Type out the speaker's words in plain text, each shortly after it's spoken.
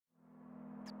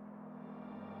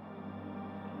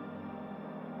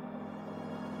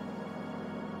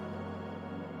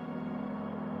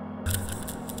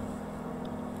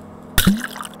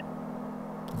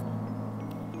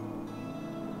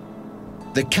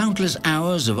The countless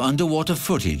hours of underwater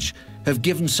footage have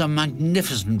given some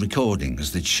magnificent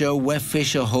recordings that show where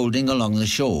fish are holding along the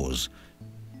shores.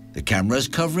 The camera is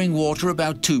covering water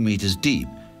about 2 meters deep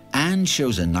and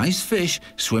shows a nice fish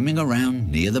swimming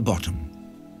around near the bottom.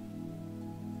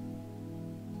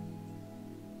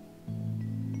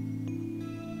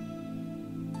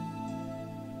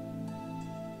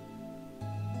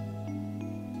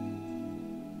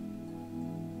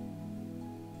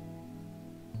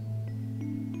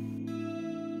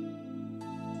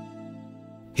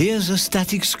 Here's a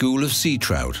static school of sea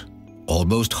trout,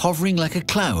 almost hovering like a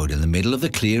cloud in the middle of the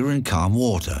clear and calm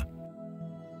water.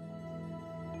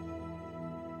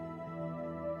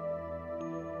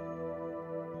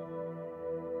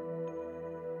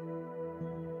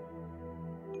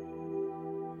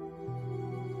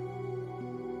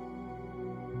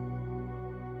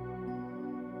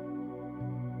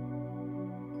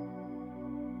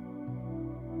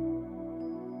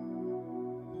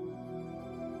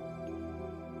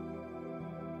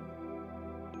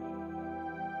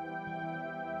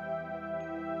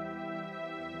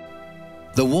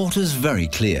 The water's very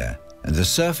clear and the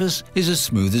surface is as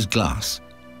smooth as glass.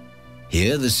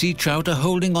 Here the sea trout are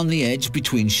holding on the edge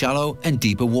between shallow and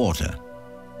deeper water.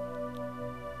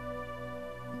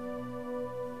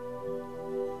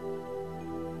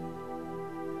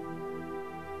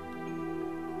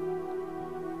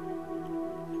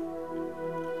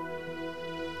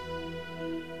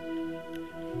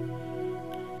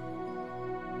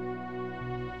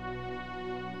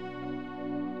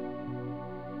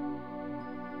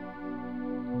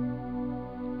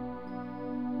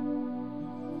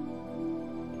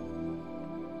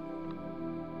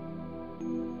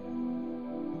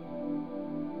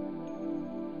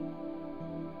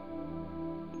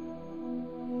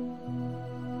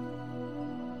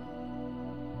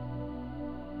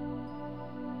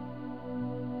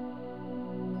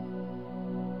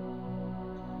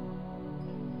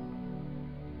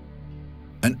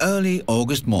 An early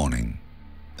August morning.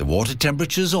 The water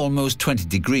temperature's almost 20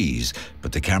 degrees,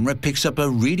 but the camera picks up a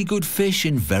really good fish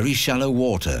in very shallow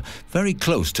water, very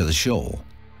close to the shore.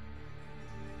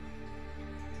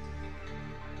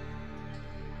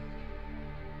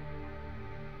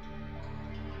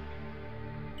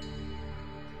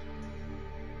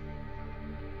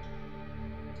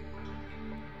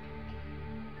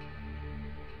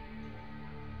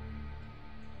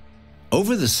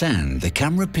 Over the sand, the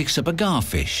camera picks up a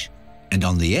garfish, and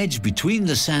on the edge between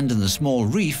the sand and the small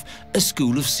reef, a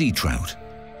school of sea trout.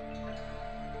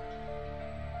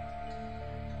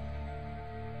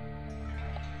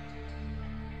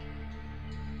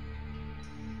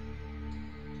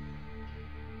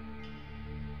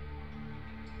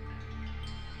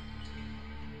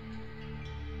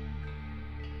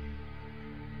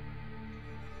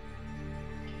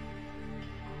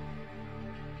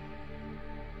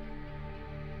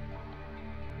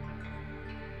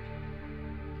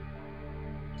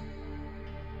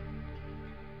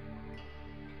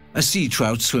 A sea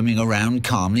trout swimming around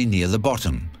calmly near the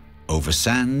bottom, over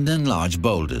sand and large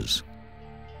boulders.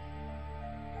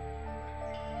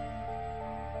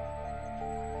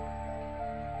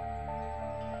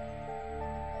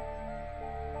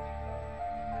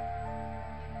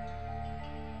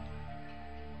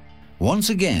 Once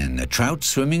again, a trout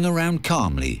swimming around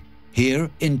calmly,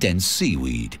 here in dense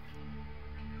seaweed.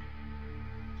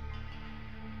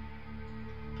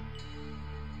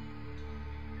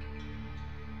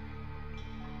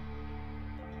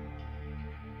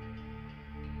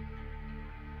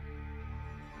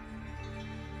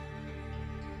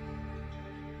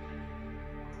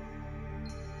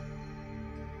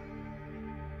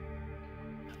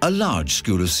 A large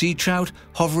school of sea trout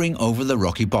hovering over the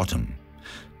rocky bottom.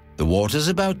 The water's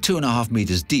about 2.5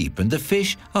 meters deep and the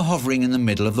fish are hovering in the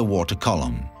middle of the water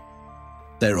column.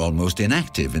 They're almost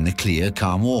inactive in the clear,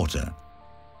 calm water.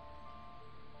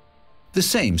 The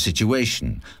same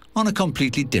situation on a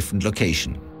completely different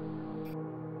location.